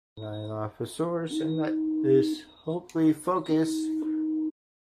I off a source and let this hopefully focus.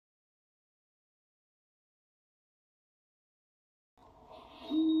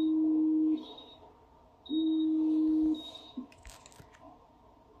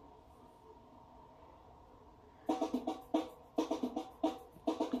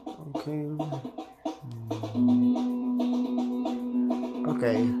 Okay.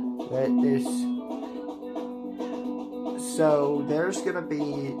 Okay, let this. So there's gonna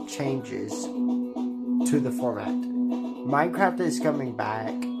be changes to the format. Minecraft is coming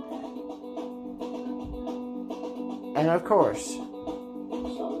back. And of course,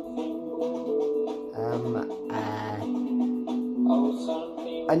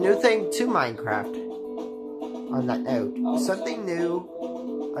 a new thing to Minecraft. On that note, something new,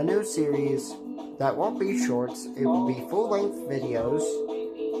 a new series that won't be shorts. It will be full-length videos.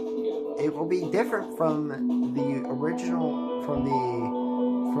 It will be different from the original, from the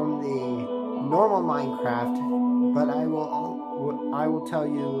normal Minecraft. But I will tell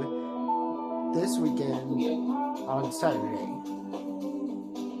you this weekend on Saturday.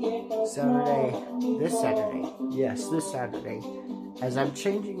 This Saturday. Yes, this Saturday. As I'm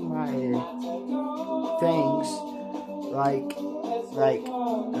changing my things, let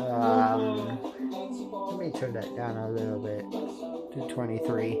me turn that down a little bit to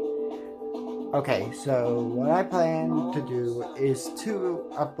 23. Okay, so what I plan to do is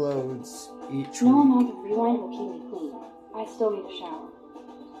 2 uploads each No week. amount of rewind will keep me clean. I still need a shower.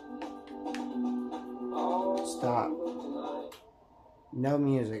 Stop. No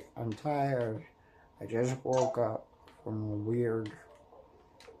music. I'm tired. I just woke up from a weird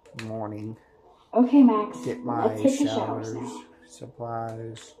morning. Okay, Max. Get my showers,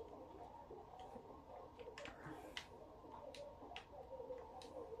 supplies.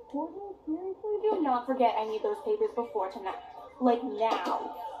 Seriously, do not forget I need those papers before tonight. Like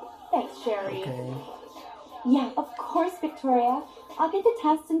now. Thanks, Sherry. Okay. Yeah, of course, Victoria. I'll get the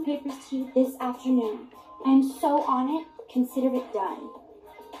tests and papers to you this afternoon. I'm so on it. Consider it done.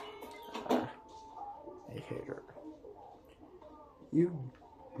 I hate her. You.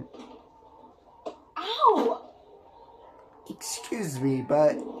 Ow! Excuse me,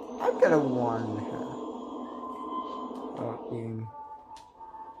 but I'm gonna warn her.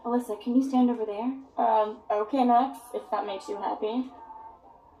 Alyssa, can you stand over there? Okay, Max, if that makes you happy.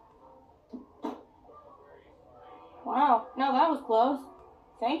 Wow, no, that was close.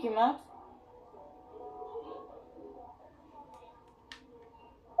 Thank you, Max.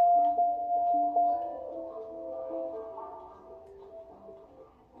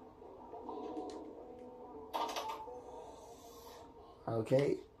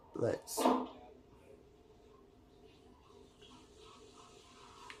 Okay, let's.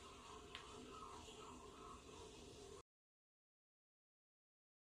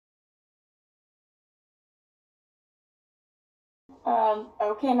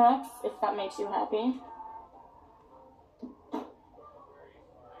 Okay, Max, if that makes you happy.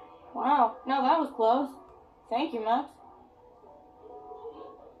 Wow, no, that was close. Thank you, Max.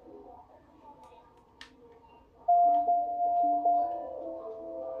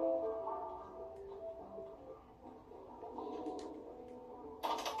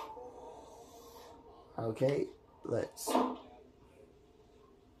 Okay, let's.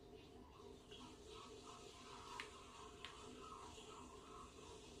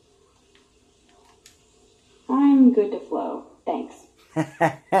 I'm good to flow. Thanks. The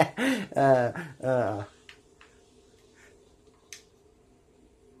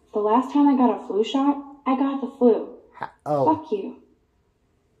last time I got a flu shot, I got the flu. Oh. Fuck you.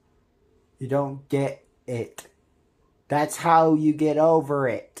 You don't get it. That's how you get over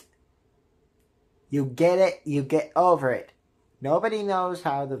it. You get it, you get over it. Nobody knows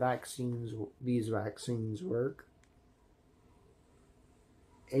how these vaccines work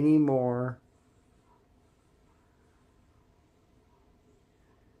anymore.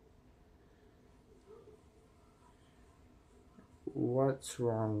 What's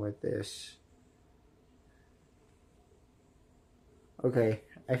wrong with this? Okay,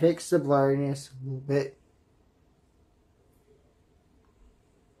 I fixed the blurriness a little bit.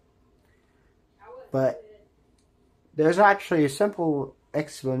 But there's actually a simple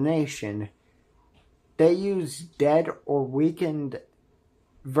explanation. They use dead or weakened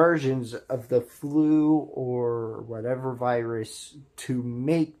versions of the flu or whatever virus to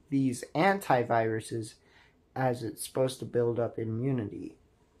make these antiviruses, as it's supposed to build up immunity.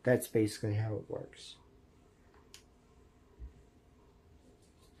 That's basically how it works.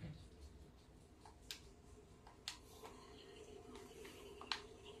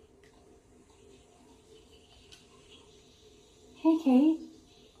 Hey, Kate.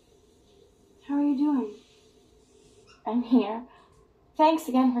 I'm here. Thanks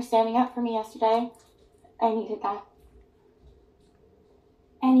again for standing up for me yesterday. I needed that.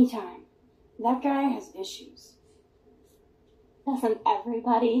 Anytime. That guy has issues. Doesn't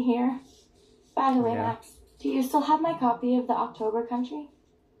everybody here? By the way, Yeah. Max, do you still have my copy of the October Country?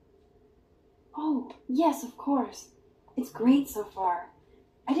 Oh, yes, of course. It's great so far.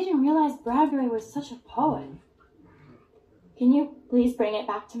 I didn't realize Bradbury was such a poet. Can you please bring it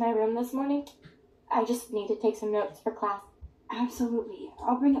back to my room this morning? I just need to take some notes for class. Absolutely.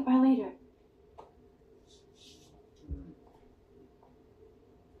 I'll bring it by later.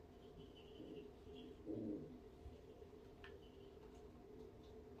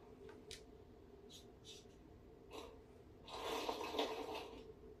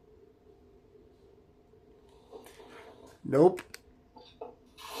 Nope.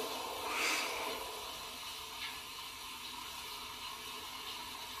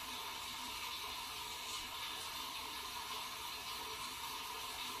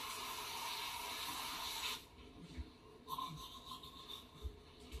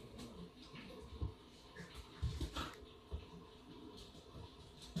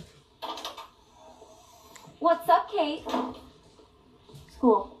 What's up, Kate?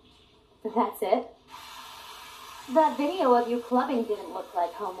 School. That's it? That video of you clubbing didn't look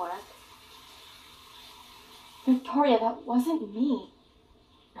like homework. Victoria, that wasn't me.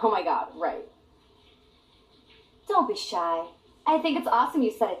 Oh my god, right. Don't be shy. I think it's awesome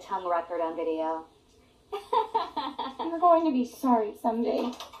you set a tongue record on video. You're going to be sorry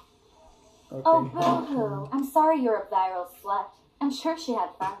someday. Okay. Oh, boo-hoo. I'm sorry you're a viral slut. I'm sure she had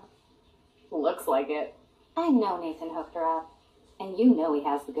fun. Looks like it. I know Nathan hooked her up. And you know he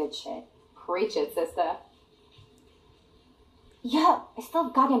has the good shit. Preach it, sister. Yuck, I still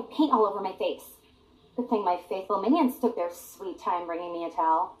have goddamn paint all over my face. Good thing my faithful minions took their sweet time bringing me a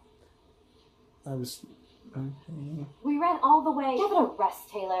towel. Okay. We ran all the way. Give it a rest,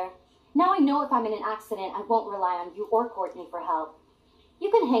 Taylor. Now I know if I'm in an accident, I won't rely on you or Courtney for help.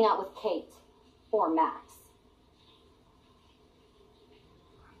 You can hang out with Kate. Or Max.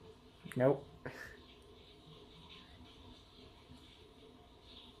 Nope.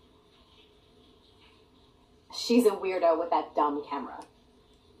 She's a weirdo with that dumb camera.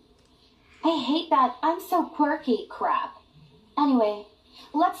 I hate that I'm so quirky crap. Anyway,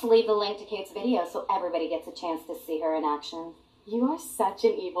 let's leave the link to Kate's video so everybody gets a chance to see her in action. You are such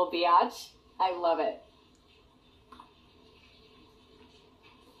an evil biatch. I love it.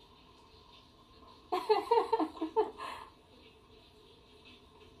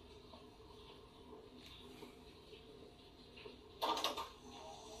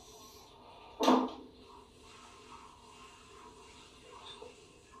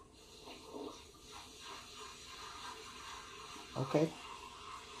 Okay.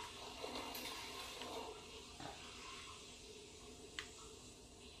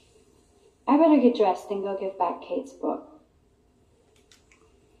 I better get dressed and go give back Kate's book.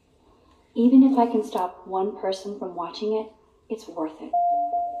 Even if I can stop one person from watching it, it's worth it.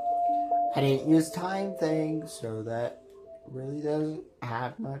 I didn't use time thing, so that really doesn't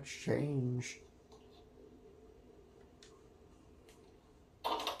have much change.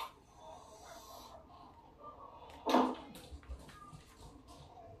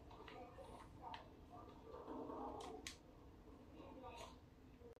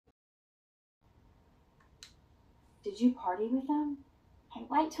 Did you party with them? I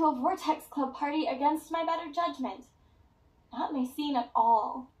went to a Vortex Club party against my better judgment. Not my scene at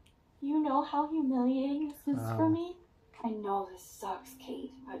all. You know how humiliating this is for me? I know this sucks,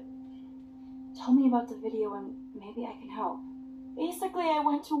 Kate, but tell me about the video and maybe I can help. Basically, I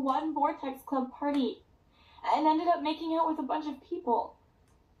went to one Vortex Club party and ended up making out with a bunch of people.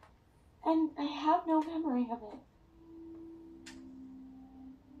 And I have no memory of it.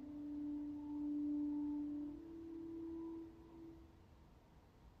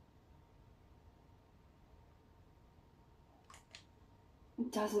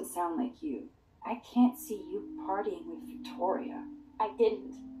 It doesn't sound like you. I can't see you partying with Victoria. I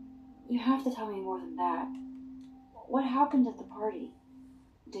didn't. You have to tell me more than that. What happened at the party?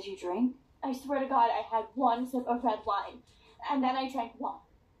 Did you drink? I swear to God, I had one sip of red wine, and then I drank one.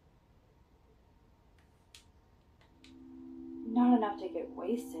 Not enough to get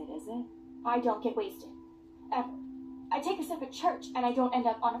wasted, is it? I don't get wasted. Ever. I take a sip at church, and I don't end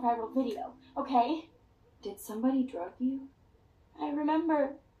up on a viral video, okay? Did somebody drug you? I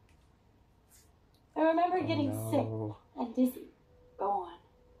remember getting sick and dizzy. Go on.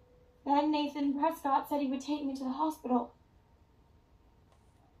 Then Nathan Prescott said he would take me to the hospital.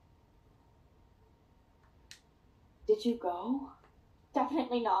 Did you go?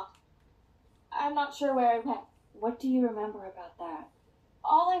 Definitely not. I'm not sure where I went. What do you remember about that?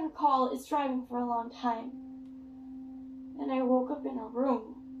 All I recall is driving for a long time. And I woke up in a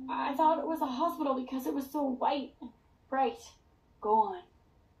room. I thought it was a hospital because it was so white and bright. Go on.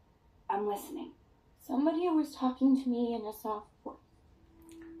 I'm listening. Somebody was talking to me in a soft voice.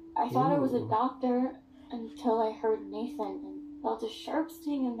 I thought it was a doctor until I heard Nathan and felt a sharp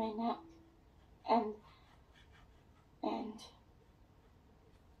sting in my neck. And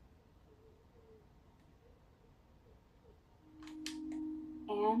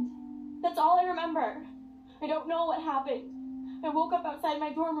that's all I remember. I don't know what happened. I woke up outside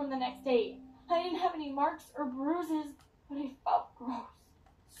my dorm room the next day. I didn't have any marks or bruises, but I felt gross.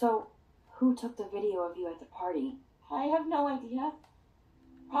 So, who took the video of you at the party? I have no idea.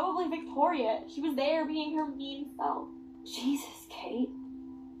 Probably Victoria. She was there being her mean self. Jesus, Kate.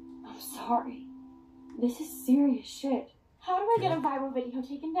 I'm sorry. This is serious shit. How do I get a viral video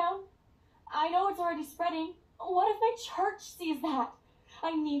taken down? I know it's already spreading. What if my church sees that?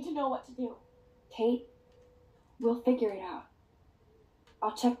 I need to know what to do. Kate, we'll figure it out.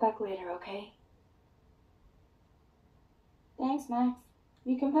 I'll check back later, okay? Thanks, Max.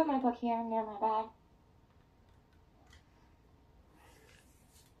 You can put my book here near my bag.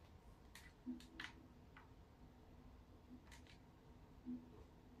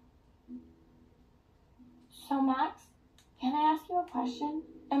 So, Max, can I ask you a question?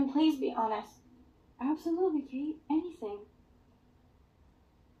 And please be honest. Absolutely, Kate. Anything.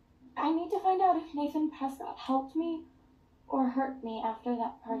 I need to find out if Nathan Prescott helped me or hurt me after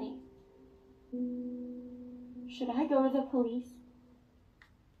that party. Should I go to the police?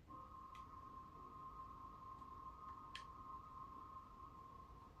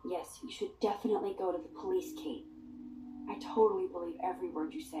 Yes, you should definitely go to the police, Kate. I totally believe every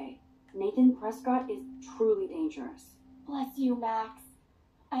word you say. Nathan Prescott is truly dangerous. Bless you, Max.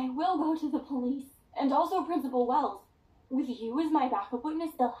 I will go to the police. And also Principal Wells. With you as my backup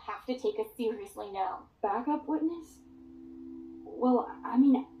witness, they'll have to take us seriously now. Backup witness? Well, I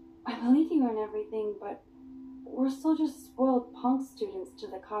mean, I believe you and everything, but we're still just spoiled punk students to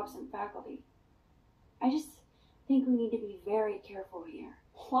the cops and faculty. I just think we need to be very careful here.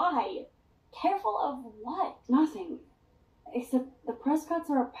 Why? Careful of what? Nothing. Except the Prescotts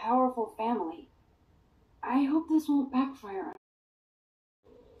are a powerful family. I hope this won't backfire.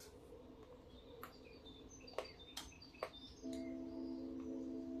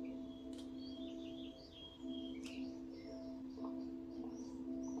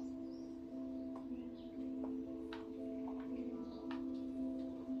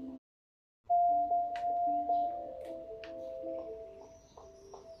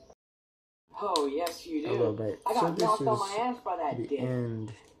 Oh, yes, you do. A little bit. I got knocked on my ass by that the dick.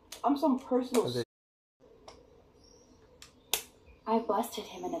 end. I'm some personal... I busted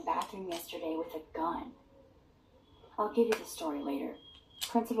him in the bathroom yesterday with a gun. I'll give you the story later.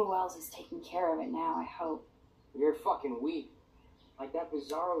 Principal Wells is taking care of it now, I hope. You're fucking weak. Like that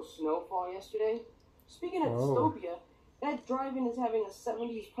bizarro snowfall yesterday. Speaking of dystopia, that drive-in is having a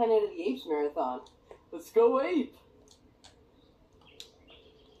 70s Planet of the Apes marathon. Let's go ape!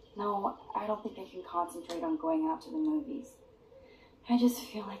 No, I don't think I can concentrate on going out to the movies. I just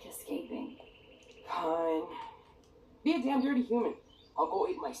feel like escaping. Fine. Be a damn dirty human. I'll go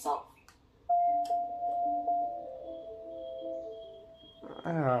eat myself.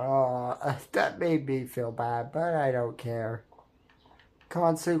 That made me feel bad, but I don't care.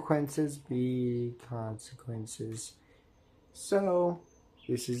 Consequences be consequences. So,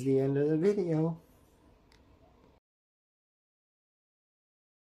 this is the end of the video.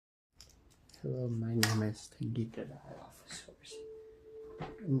 Hello, my name is Thangie, officers.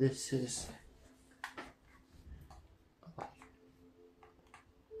 And this is life.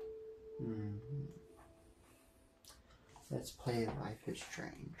 Let's play Life is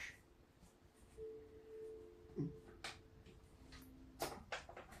Strange.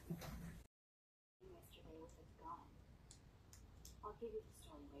 Yesterday with a gun. I'll give you the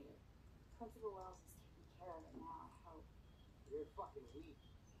story later. Principal Wells is taking care of it now, I hope. You're fucking weak.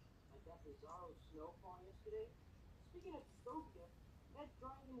 Like that bizarro snowfall yesterday. Speaking of dystopia, that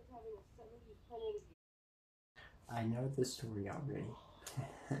drive-in is having a 70s Planet of the... I know the story already.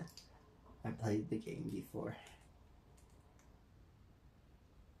 I played the game before.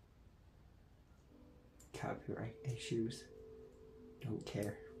 Copyright issues. Don't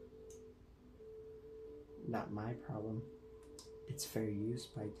care. Not my problem. It's fair use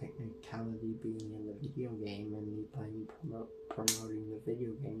by technicality being in the video game and me playing promoting the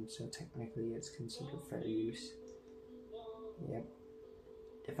video game, so technically it's considered fair use. Yep.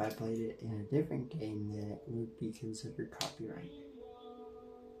 If I played it in a different game, then it would be considered copyright.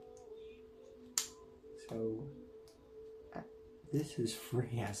 So, This is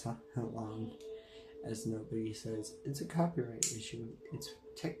free as long as nobody says it's a copyright issue. It's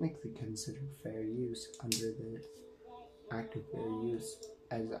technically considered fair use under the Act of Fair Use,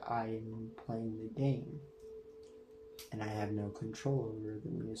 as I am playing the game and I have no control over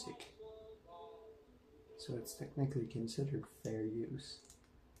the music. So it's technically considered fair use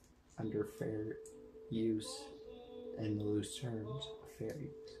under fair use and the loose terms of fair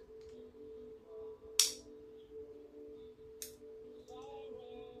use.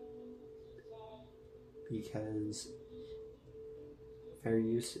 Because fair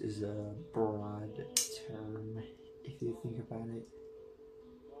use is a broad term if you think about it.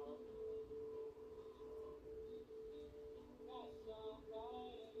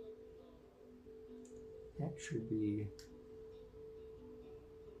 That should be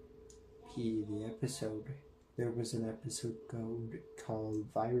P, the episode. There was an episode called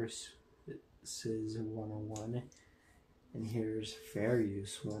Viruses 101, and here's Fair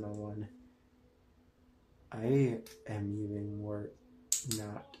Use 101. I am even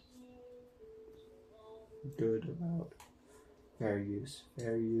not good about fair use.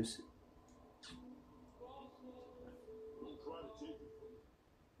 Fair use.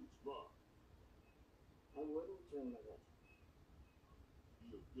 I wouldn't dream of it.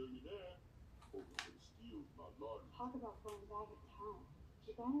 Talk about going back in time.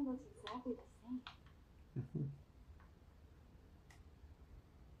 Giovanni looks exactly the same.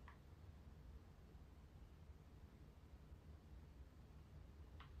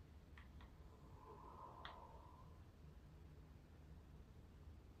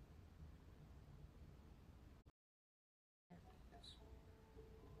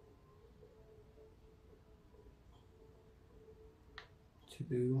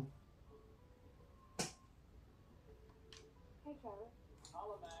 Two. Hey, Trevor.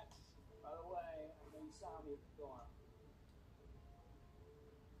 Holla, Max. By the way, I know you saw me at the dorm.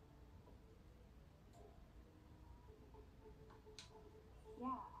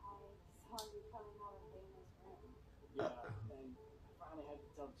 Yeah, I saw you coming out of Dana's room. Yeah, and I finally had to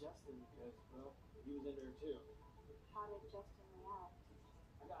tell Justin because, well, he was in there too. How did Justin react?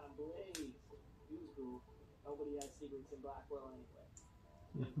 I got him blazed. He was cool. Nobody has secrets in Blackwell anyway.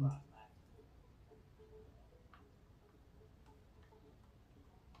 Big boss, Max.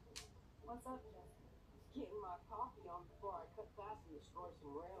 What's up, Justin? Getting my coffee on before I cut fast and destroy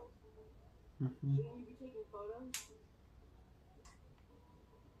some rails. Shouldn't you be taking photos?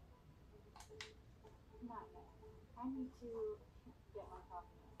 Not yet. I need to get my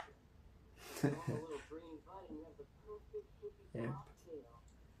coffee now. On a little dream bud and you have the perfect hippie cocktail.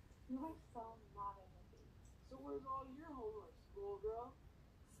 You are so not a hippie. So where's all your homework, schoolgirl?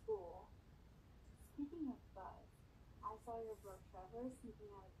 School. Speaking of buzz, I saw your bro Trevor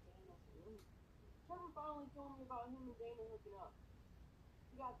sneaking out of Dana's room. Trevor finally told me about him and Dana hooking up.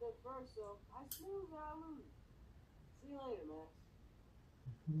 He got there first, so I snooze and I lose. See you later, Max.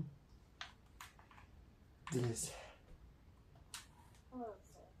 Yes. Hello,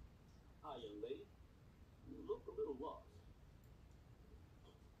 sir. Hi, young lady. You look a little lost.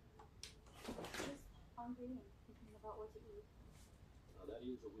 Just hungry and thinking about what to eat. Now, that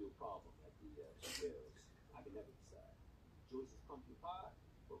is a real problem at the Chicago's. I can never decide. Joyce's pumpkin pie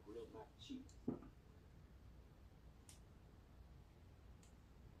or grilled mac and cheese.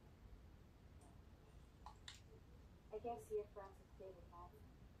 I guess you're friends with David Madden.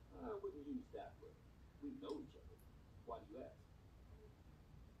 I wouldn't use that word. We know each other. Why do you ask?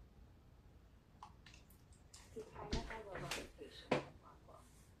 He kind of has a reputation at Blackwell.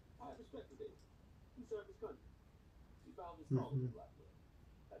 I respect the David. He served his country. He found his calling in Blackwell.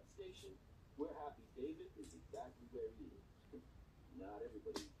 At the station, we're happy David is exactly where he is. Not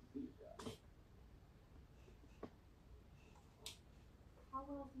everybody can be a guy. How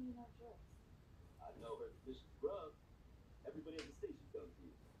well do you know Joyce? I know her delicious grub. Everybody at the station comes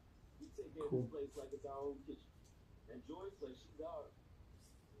here. We take care Cool. of this place like it's our own kitchen. And Joyce like she's our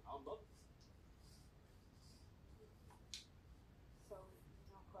mother. So, you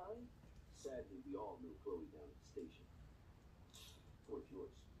know Chloe? Sadly, we all knew Chloe down at the station. Poor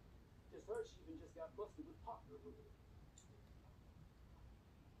Joyce. Just her, she even just got busted with partner with her.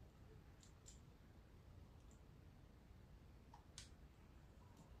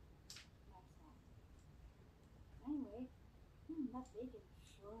 That's not. Anyway, that bacon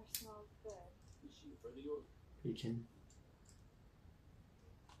sure smells good. Is she a friend of yours? Preaching.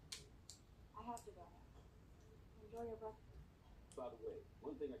 I have to go now. Enjoy your breakfast. By the way,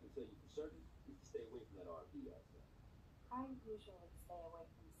 one thing I can tell you for certain is to stay away from that RV outside. I usually stay away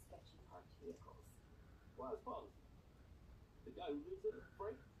from sketchy parked vehicles. Wise policy. The guy who lives in it,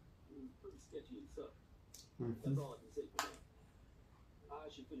 Frank, is pretty sketchy himself. That's all I can say for now.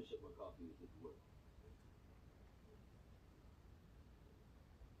 should finish up my coffee and get to work.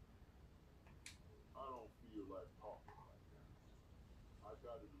 I don't feel like talking right now. I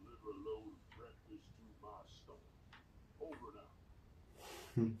gotta deliver a load of breakfast to my stomach. Over now.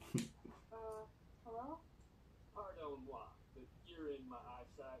 Hello? Pardon moi, but you're in my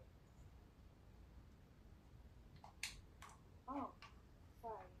eyesight. Oh,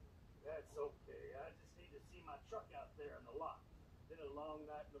 sorry. That's okay. I just need to see my truck out there in the lot. Been a long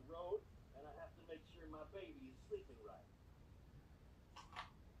night in the road, and I have to make sure my baby is sleeping right.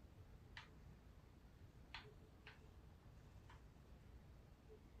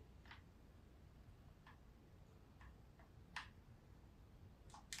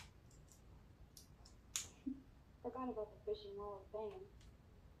 Forgot about the fishing Hall of Fame.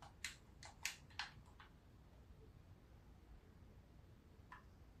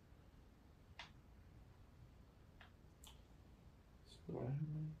 So what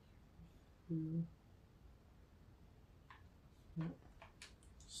am I do?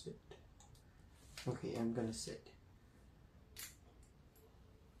 Sit. Okay, I'm gonna sit.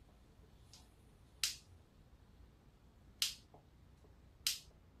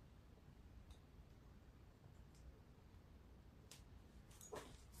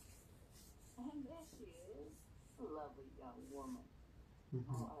 And there she is, a lovely young woman. Mm-hmm.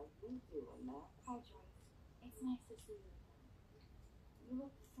 How are you doing, Matt? Hi, Joyce. It's nice to see you again. You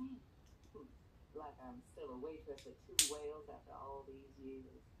look the same. Like I'm still a waitress at Two Whales after all these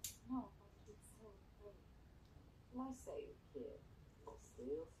years. No, like you still look great. Nice save, kid.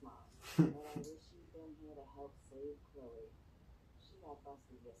 Still smart. But I wish you'd been here to help save Chloe. She got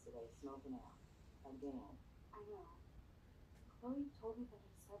busted yesterday smoking out. Again. I know. Chloe told me that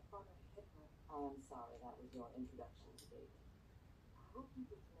her stepfather hit her. I am sorry that was your introduction to David. I hope you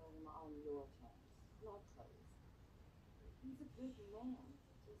get to know him on your terms, not Chloe's. He's a good man.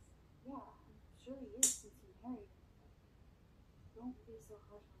 Just, Yeah, I'm sure he is since he married her. Don't be so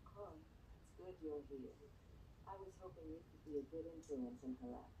hard on Chloe. it's good you're here. I was hoping you could be a good influence in her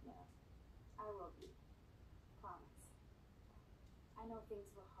life now. I will be. Promise. I know things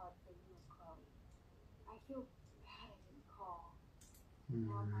were hard for you and Chloe. I feel bad I didn't call.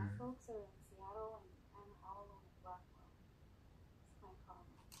 Now my folks are in Seattle and I'm all alone in Blackwell. It's my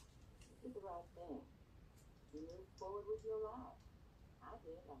karma. You did the right thing. You moved forward with your life. I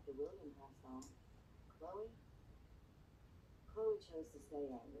did after William passed on. Chloe chose to stay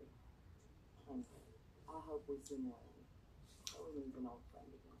angry. Anyway, I hope we see more of you. Chloe needs an old friend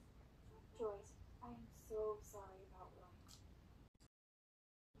again. Joyce, I am so sorry about William.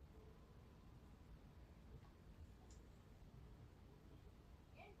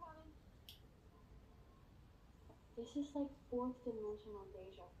 Incoming. This is like fourth dimensional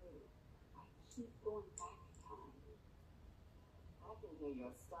deja vu. I keep going back in time. I can hear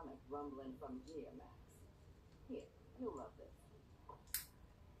your stomach rumbling from here, Max. Here, you'll love this.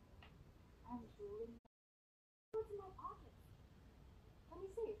 I'm drooling. What's in my pocket? Let me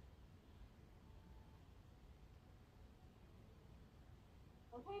see.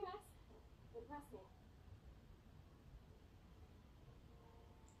 Okay, Max. Impress me.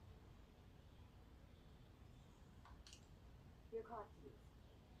 Your car keys.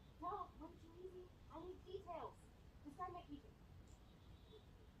 No, way too easy. I need details. Describe my kitchen.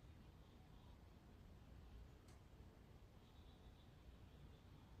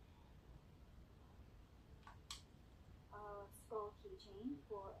 Skull keychain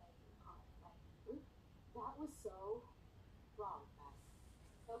for a hot light group. That was so wrong, Max.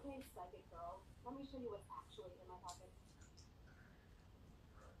 Okay, psychic girl. Let me show you what's actually in my pocket.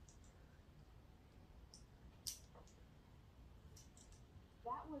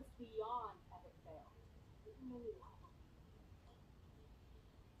 That was beyond epic fail. It made me laugh.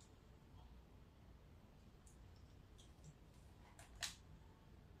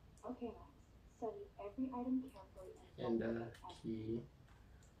 Okay, Max. Study every item carefully And don't forget key.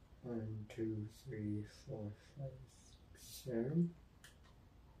 1, 2, 3, 4, 5, 6, 7.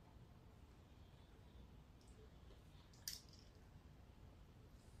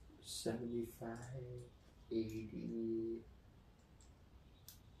 $75, $80,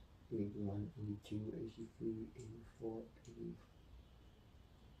 $81, $82, $83, $84,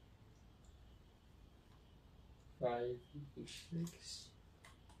 $85, $86,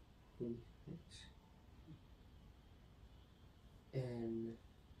 $86. And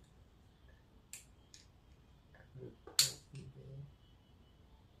I'm gonna put in there.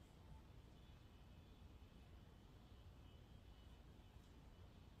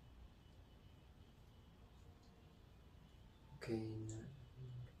 Okay, 9,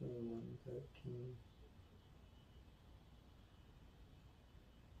 21, 13.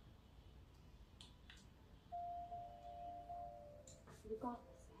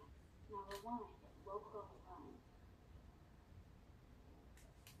 wine at local time.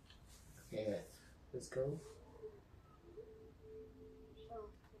 Okay, let's go.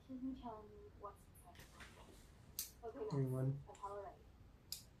 So, this is me telling you what's inside the bottle. Okay, now, Anyone? I'm hella ready.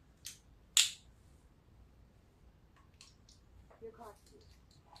 Your car keys.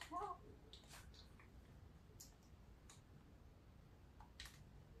 Help!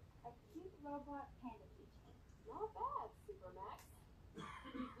 A cute robot panda keychain. Not bad, Super Max.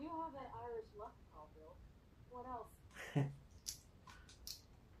 You do have that Irish luck call, Bill. What else?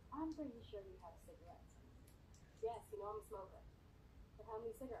 I'm pretty sure you have cigarettes. Yes, you know I'm a smoker. But how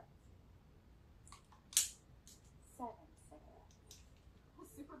many cigarettes? 7 cigarettes. A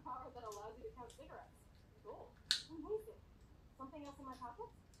superpower that allows you to count cigarettes. Cool. Amazing. Something else in my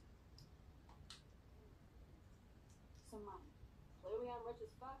pockets? Some money. Clearly I'm rich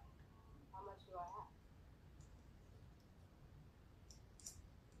as fuck. How much do I have?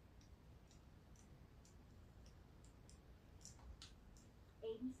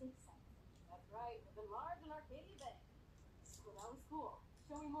 86 cents. That's right, with a large and Arcadia Bay. Well, that was cool.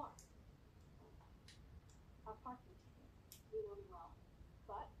 Show me more. A parking ticket. You know me well.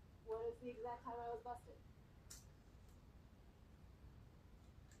 But, what is the exact time I was busted?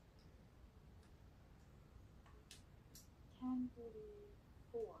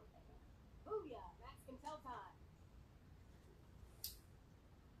 10:34 a.m. Booyah! Max can tell time.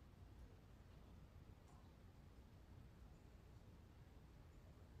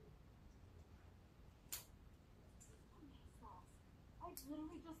 I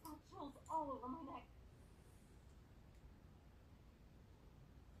literally just got chills all over my neck.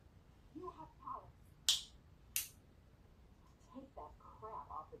 You have powers. Take that crap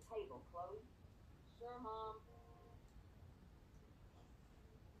off the table, Chloe. Sure, Mom.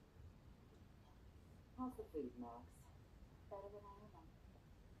 How's the food, Max? Better than I remember.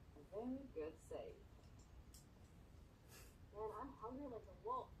 A very good save. Man, I'm hungry like a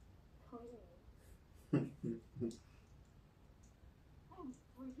wolf. Clearly. I'm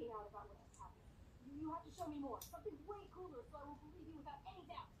freaking out about what has happened. You have to show me more. Something way cooler so I will believe you without any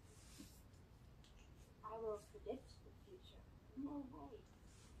doubt. I will predict the future. No way.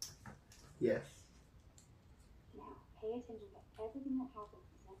 Yes. Now, pay attention to everything that happens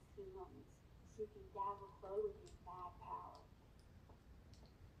in the next few moments so you can dazzle Chloe with your mad power.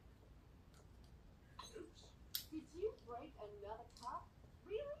 Did you break another cup?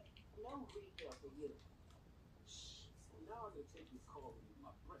 Really? No refill for you. Shh. Now I'm gonna take this call and eat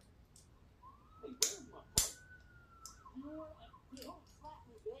my breakfast. Hey, where's my partner? Don't slap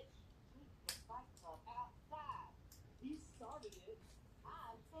me, bitch. Keep the fight club outside. He started it.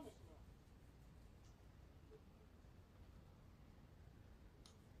 I'm finishing it.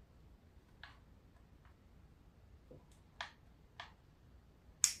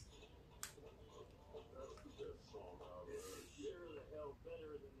 That's the best song I've heard. Sure the hell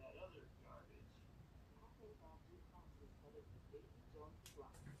better than that other garbage. I think that jukebox is better than Baby Jones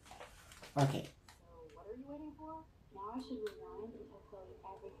Rock. Okay. So, what are you waiting for? Now I should rewind and tell Chloe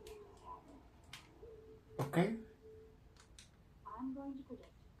everything that just happened. Okay. I'm going to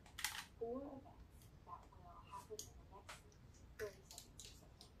predict 4 events that will happen in the next 30 seconds or so.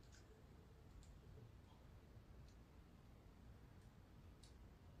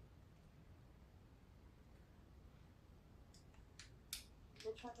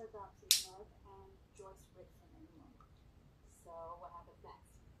 The trucker drops his north and Joyce rips him in the moment. So, what happens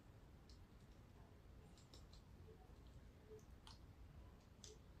next?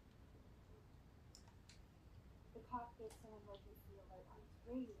 The cop gets an emergency alert on his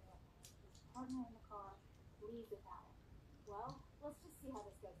radio and his partner in the car leaves without him. Well, let's just see how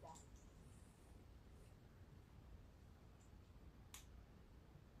this goes down.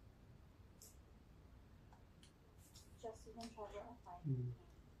 Just as when Trevor are fighting,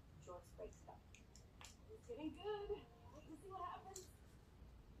 Joyce breaks it up. It's getting good. Wait to see what happens.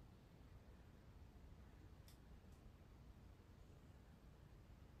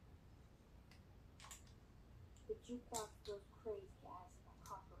 The jukebox goes crazy as a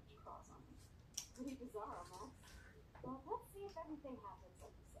cockroach crawls on him. Pretty bizarre, Max. Well, let's see if everything happens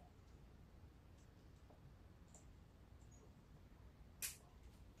like you said.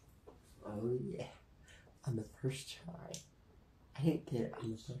 Oh yeah. On the first try. I didn't get it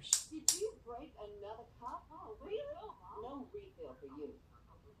on the first. Did you break another cup? Oh, really? No refill for you.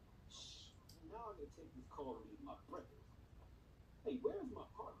 Shh. Now I'm gonna take this call and eat my breakfast. Hey, where's my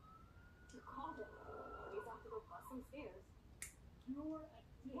partner? You called him. He's off to go bust some stairs. You're a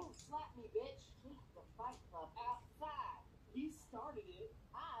Don't slap me, bitch. Keep the fight club outside. He started it.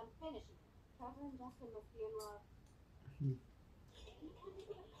 I'm finishing it. Trevor and Justin must be in love. Mhm. He couldn't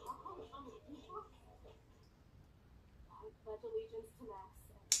even a cockroach on the Pledge allegiance to Max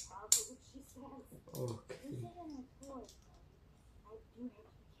and the power for which she stands. Okay. This isn't a toy. I do have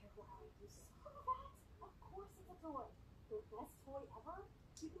to be careful how I use it. Oh, that? Of course it's a toy. The best toy ever?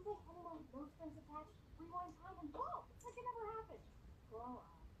 You can play anyone with no strings attached, rewind time, and go! It's like it never happened. Grow up.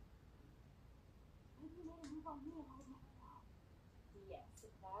 Maybe you made a move on me and I would never know. Yes,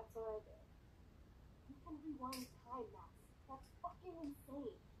 that's what I did. You can rewind time, Max. That's fucking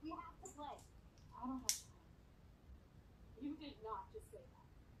insane. We have to play. I don't have time. You did not just say that.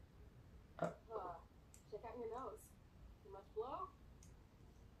 Check out your nose. Too much blow?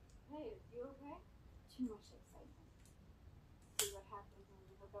 Hey, you okay? Too much excitement. See what happens when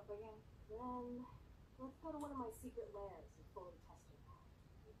we hook up again? Then, let's go to one of my secret lairs and fully test your power.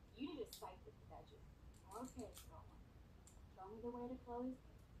 You need a psychic veggie. Okay, girl. Show me the way to Chloe's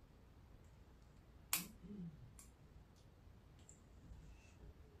cave.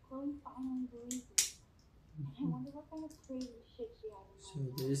 Chloe finally believes me. And I wonder what kind of crazy shit she had in So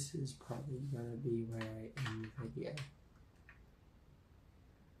mind. this is probably gonna be where I end the video.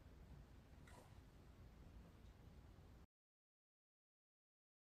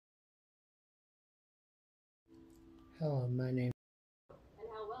 Hello, my name. And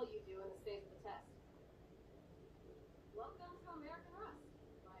how well you do in the stage of the test. Welcome to American Rust,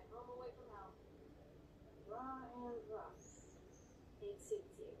 my home away from hell. Raw and rough. It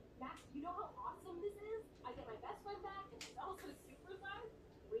suits you. Max, you know how awesome this is? I get my best friend back and she's also supersized.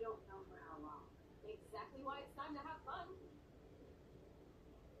 We don't know for how long. Exactly why it's time to have fun.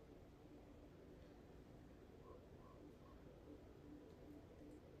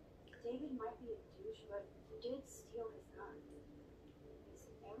 David might be a douche, but he did steal his gun. Is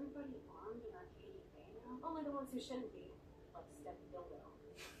everybody armed in Arcadia Bay now? Only the ones who shouldn't be, like Step Dildo.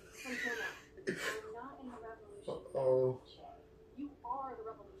 Until now. I'm not in the revolution. Uh-oh. Che. You are the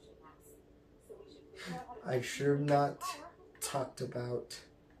revolution, Max. So we should figure out how to... I should have not talked about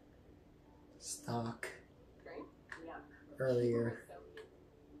stock Drink? Yuck. earlier. So cute.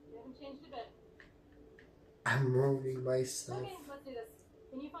 You haven't changed a bit. I'm ruining myself. Okay, let's do this.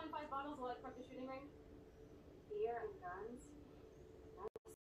 Can you find 5 bottles while I prep the shooting range? Beer and guns?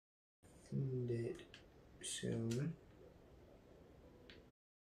 End it soon.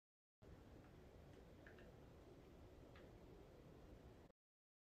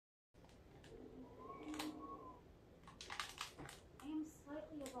 Aim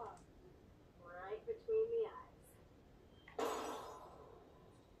slightly above. Right between the eyes.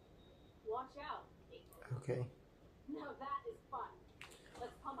 Watch out. Okay. Now that is fun.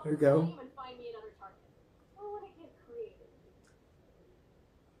 Let's pump up Here we the go. flame and find me another target. I want to get creative.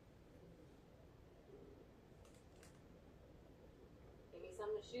 Give me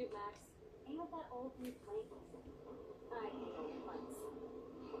something to shoot, Max. Aim at that old blue plate. I hate old planks.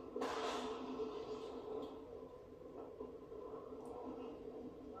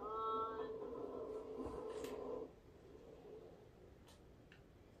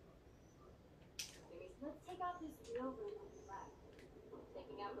 Let's take out this wheel rim on the left.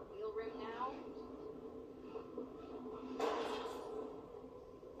 Taking out the wheel rim now.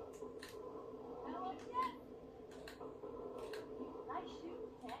 Hello, Jet. Nice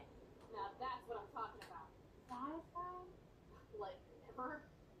shooting, Ted. Now that's what I'm talking about. Sci-fi? Like never.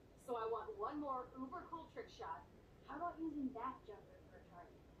 So I want one more uber cool trick shot. How about using that jumper for a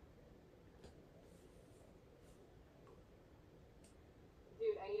target?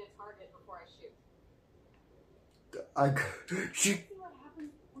 Dude, I need a target before I shoot. She. See what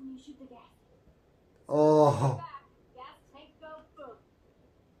happens when you shoot the gas. Oh. Back. Gas tank go boom.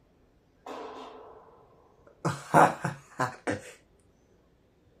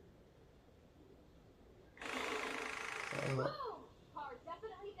 Boom! Car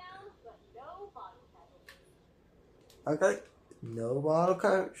definitely down, but no bottle casualties. Okay. No bottle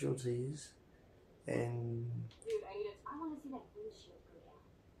casualties. And Dude, I need a... I want to see that windshield go down.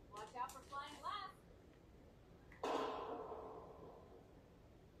 Watch out for flying glass.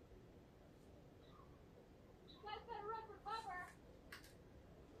 You guys better run for cover.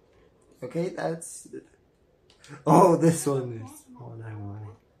 okay, that's. Oh, this one is the one I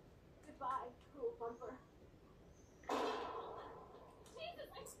wanted. Goodbye, cool bumper. Jesus,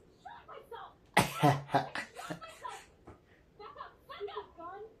 I shot myself! I shot myself! Back up! Back up!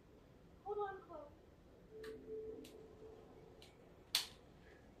 Gun? Hold on, Chloe.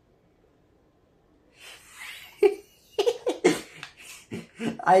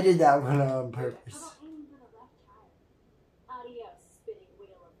 I did that one on How purpose. about aiming for the left tire? Adios, spinning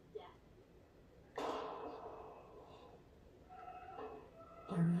wheel of death.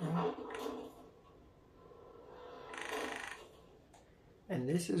 And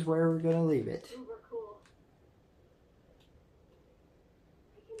this is where we're gonna leave it. Uber cool.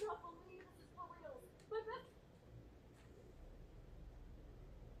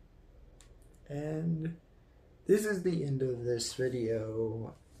 And this is the end of this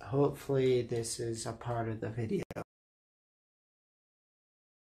video. Hopefully this is a part of the video.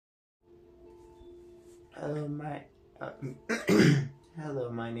 Hello,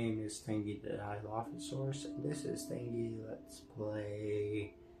 my name is Thangie the Idle Office Source, and this is Thangie. Let's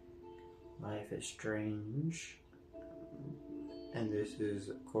play Life is Strange. And this is,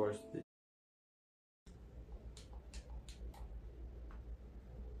 of course, the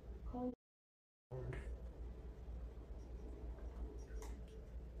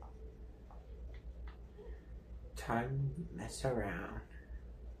time to mess around.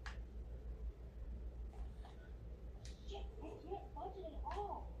 Shit, I can't budget at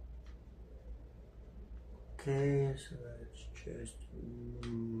all. Okay, so let's just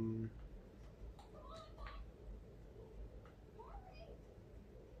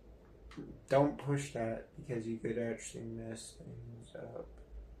don't push that because you could actually mess things up.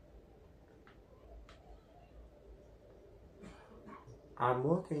 I'm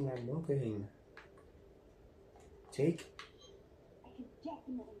looking. Take. I can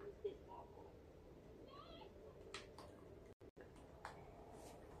definitely use this bad boy.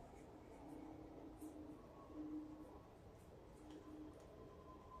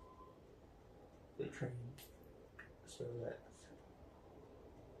 The train. So let's.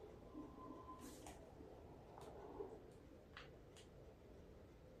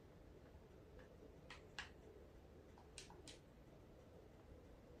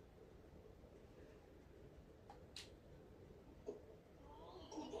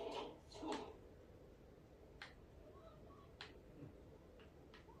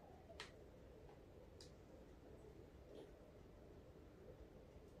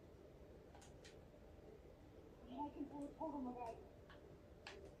 I can pull a total MacGyver.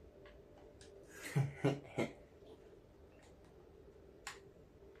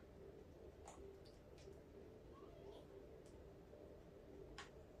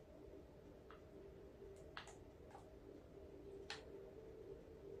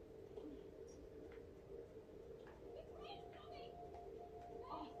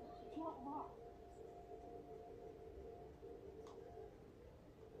 It's not locked.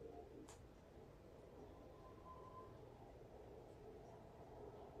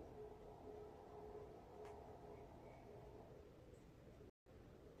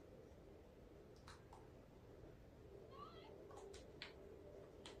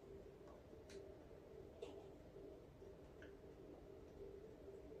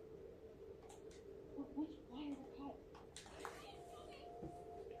 Which wire to cut?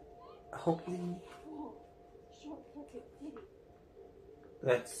 Hopefully, Oh, short circuit city.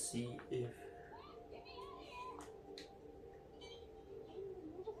 let's see if. Can you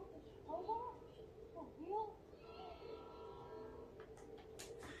remove it with the crowbar? For real?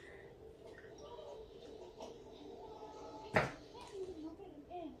 Can't even move it an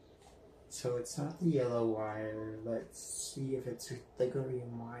inch. So it's not the yellow wire. Let's see if it's the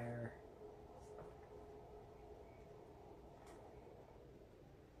green wire.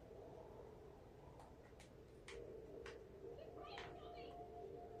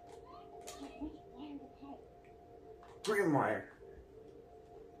 Which wire to cut? Green wire.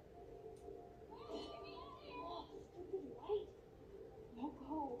 Oh, stupid light. No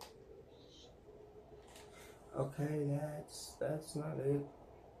go. Okay, that's not it.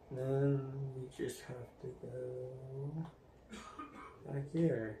 Then we just have to go back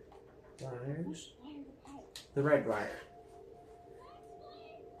here. Wires. Which wire to cut? The red wire.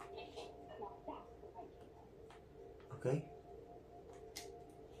 Now that's the right cable. Okay.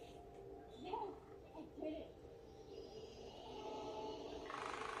 Yeah, I did it.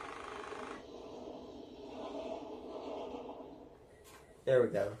 There we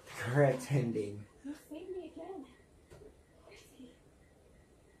go. Correct ending. You saved me again. Crazy.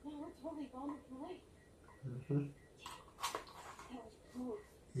 Now we're totally gone with life. Mm-hmm. That was close.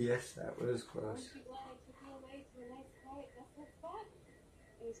 Yes, that was close. Aren't you glad I took you away to a nice quiet desert spot?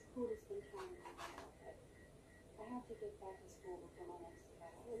 It was cool to spend time with you, but I have to get back to school before my next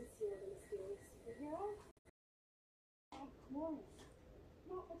class. And see the mysterious superhero? Of course.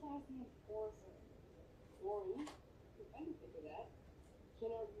 Not potassium force or boring. I didn't think of that.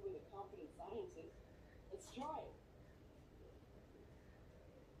 Can't argue with a confident scientist. Let's try it.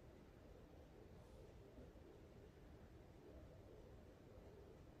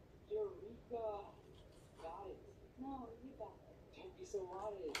 Eureka! Got it. No, you got it. Don't be so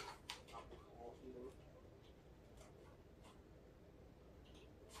modest. I'm confident.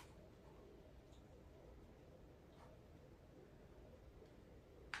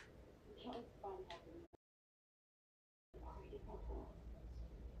 That was fun helping you.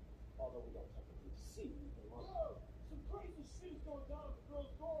 Although we don't talk see. Yo, some crazy shit is going down at the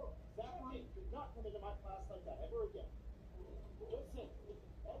girls' dorm. Zachary, do not come into my class like that ever again. Listen,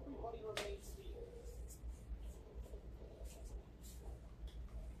 everybody remains seated.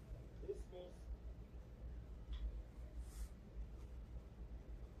 Dismiss.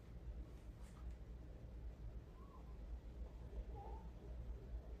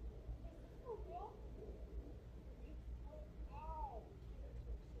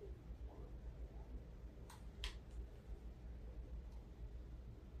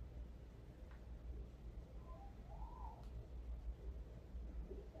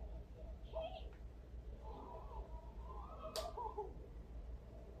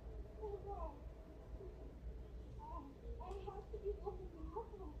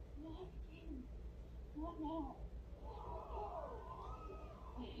 Not now.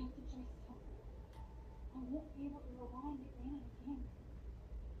 I have to try something. I won't be able to rewind again and again.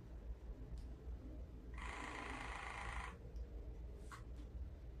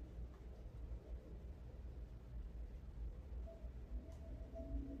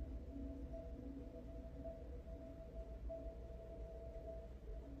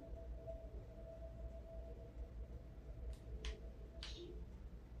 Keep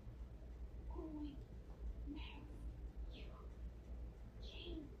going. Max, you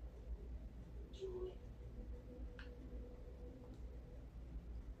can do it.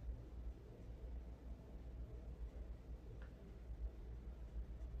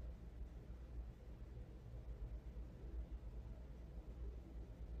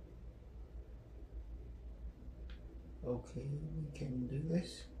 Okay, we can do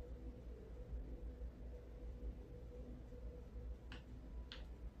this.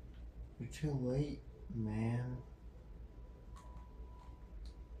 You're too late, man.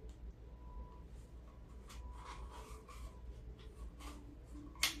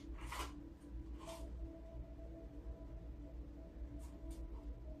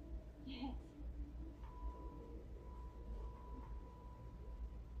 Yes.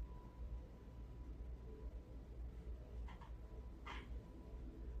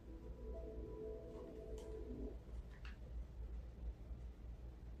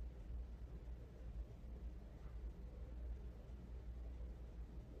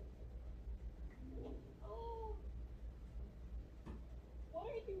 Oh, what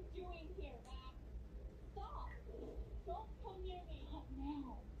are you doing here, Max? Stop! Don't come near me. Not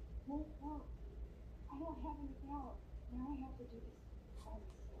now. Won't work. I don't have any doubt. Now I have to do this by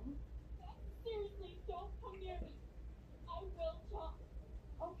myself. Max, seriously, don't come near me. I will talk.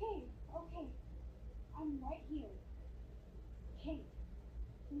 Okay. I'm right here. Kate,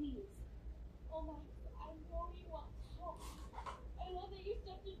 please. Oh, Max, I know you want to help. I love that you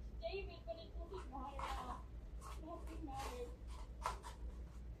stepped into David, but it doesn't matter now. Nothing matters.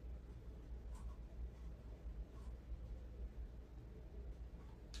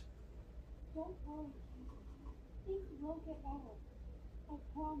 Don't worry, Kate. Things will get better. I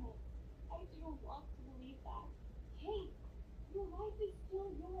promise. I do want to believe that. Kate, your life is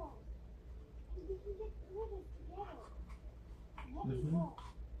still yours. And we can get through this together. Let me help.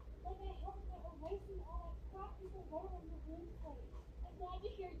 Like I helped by erasing all that crap people wrote on your room plate. I'm glad to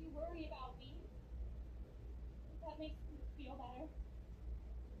hear you worry about me. That makes me feel better.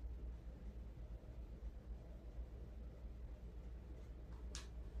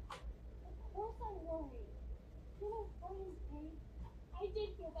 Of course I'm worried. You're my friend, Kate. I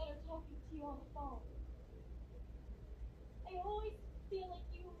did feel better talking to you on the phone. I always feel like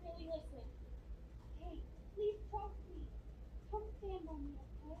you really listen. Kate, please trust me. Come stand by me,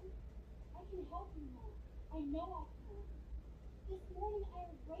 okay? I can help you now. I know I can. This morning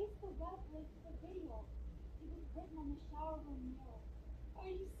I erased the web link to the video. It was written on the shower room mirror. Are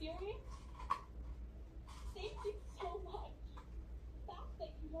you serious? Thank you so much. The fact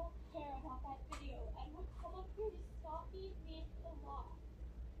that you don't care about that video and would come up here to stop me means a lot.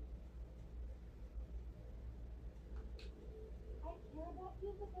 I care about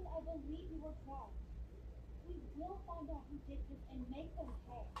you because I believe you were correct. We will find out who did this and make them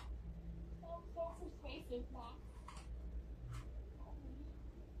pay. Sounds so persuasive, Max.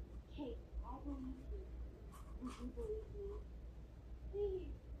 Kate, I believe you. Would you believe me?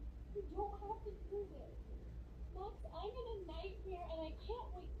 Please, you don't have to do this. Max, I'm in a nightmare and I can't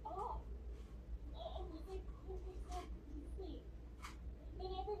wake up. Unless I put myself to sleep.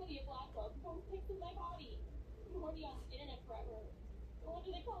 Then everybody at Black Club posts pics of my body. I'm already on the internet forever. What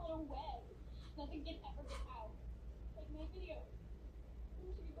do they call it? A web. Nothing can ever get out. Like my videos. I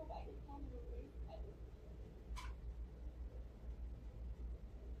wish I could go back in time and erase everything.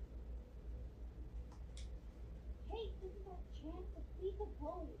 Kate, this is our chance to beat the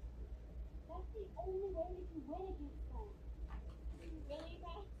bullies. That's the only way we can win against them. Really,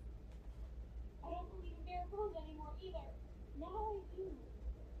 Max? I don't believe in miracles anymore either. Now I do.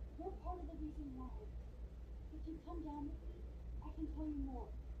 You're part of the reason why. If you come down with me, I can tell you more.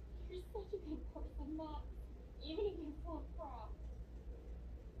 You're such a good person, Max. Even if you're full of crap.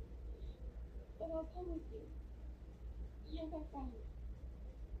 But I'll come with you. You're my friend.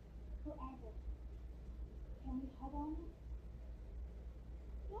 Forever. Can we hug on it?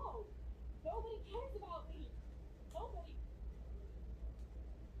 No! Nobody cares about me! Nobody!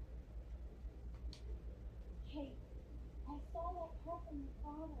 Kate, I saw that call from your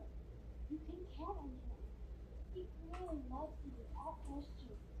father. You can count on him. He really loves you without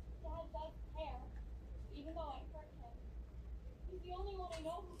question. Dad does care, even though I hurt him. He's the only one I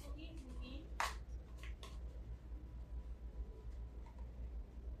know who believes in me.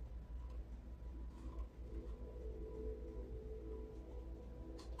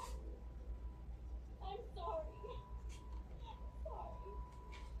 I'm sorry. Sorry.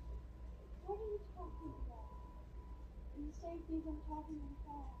 What are you talking about? You saved me from talking to the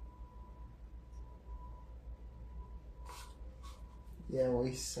father. Yeah,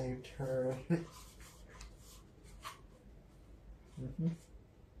 we saved her.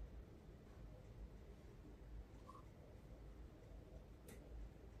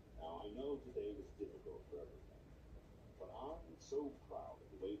 Now, I know today was difficult for everyone, but I'm so proud of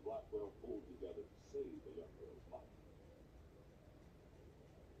the way Blackwell pulled together to save the young girl's life.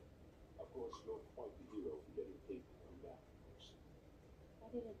 Of course, you're quite the hero for getting Kate to come back. I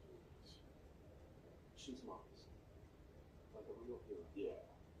didn't do much. She's modest. Like a real hero. Yeah,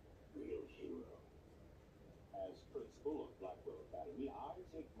 real hero. As principal of Blackwell Academy, I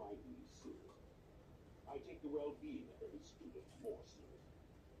take my duties seriously. I take the well-being of every student more seriously.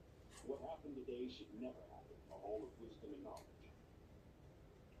 What happened today should never happen for all of wisdom and knowledge.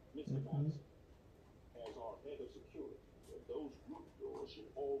 Mr. Madison, as our head of security, those group doors should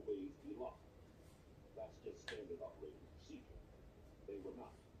always be locked. That's just standard operating procedure. They were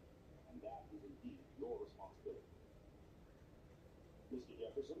not. And that is indeed your responsibility. Mr.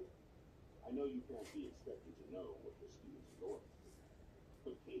 Jefferson, I know you can't be expected to know what your students are going through,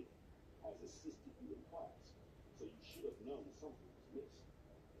 but Kate has assisted you in class, so you should have known something was missed.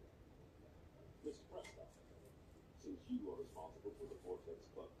 Mr. Prescott, since you are responsible for the Vortex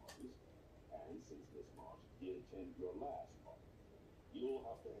Club parties, and since Miss Marsh did attend your last party, you'll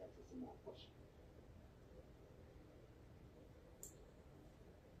have to answer some more questions.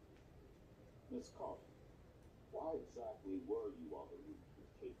 Miss Carter, why exactly were you on the route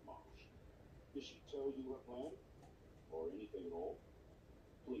with Kate Marsh? Did she tell you her plan? Or anything at all?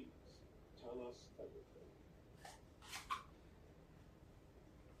 Please, tell us everything.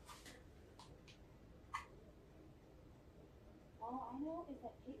 All I know is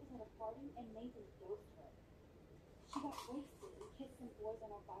that Kate was at a party and Nathan dosed her. She got wasted and kissed some boys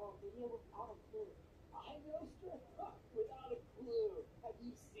on a viral video without a clue. I know straight up without a clue. Have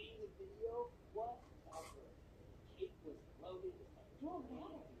you seen the video? Whatever. Kate was loaded and You're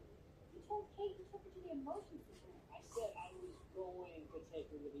better. You told Kate you took her to the emergency room. I said I was going to take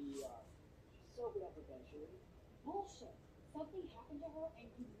her to the ER. She sobered up eventually. Bullshit. Something happened to her and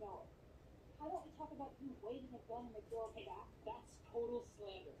you know it. How don't we talk about you waving a gun in the girl's back? That's total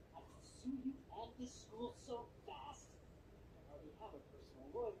slander. I can sue you and this school so fast. I already have a personal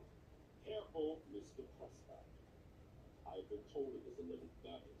lawyer. Careful, Mr. Prescott. I've been told it was a little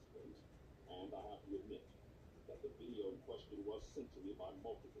bad incident, and I have to admit that the video in question was sent to me by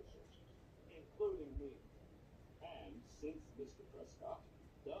multiple sources. Including me. And since Mr. Prescott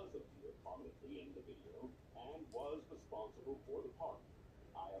does appear prominently in the video and was responsible for the party,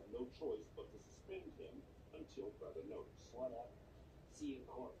 I have no choice but to suspend him until further notice. Whatever. See you in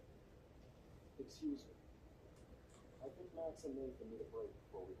court. Excuse me. I think Max and Nathan need a break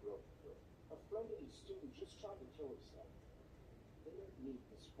before we grow through. A friend and student just tried to kill herself. They don't need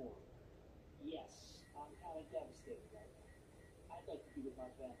this forum. Yes, I'm kind of devastated right now. I'd like to be with my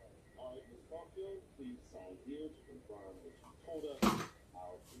family. All right, Ms. Caulfield, please sign here to confirm what you told us.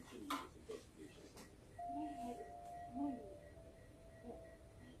 I'll continue this investigation. My head is swimming. But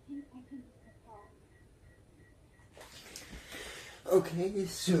I think I can propel. Okay,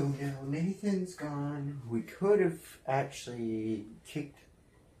 so now Nathan's gone. We could have actually kicked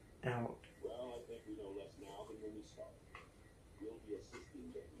out. Well, I think we know less now than when we started. We'll be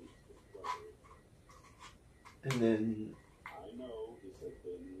assisting at least with brother. And then, I know this has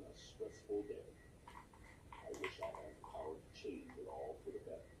been a stressful day. I wish I had the power to change it all for the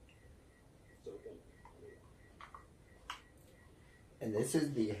better. So thank you. and this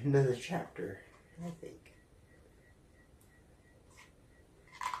is the end of the chapter, I think.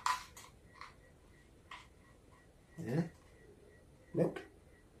 Huh? Nope.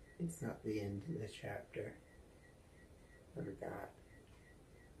 It's not the end of the chapter. I forgot.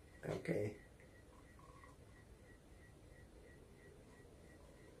 Okay.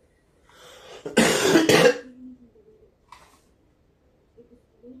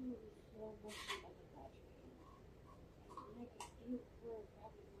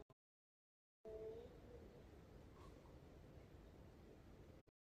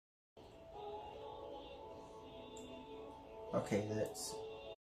 Okay,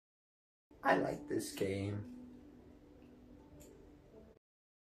 I like this game.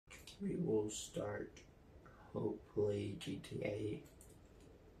 We will start, hopefully, GTA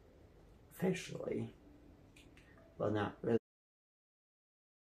officially. Well, not really.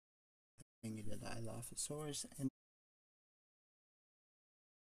 That I love the source and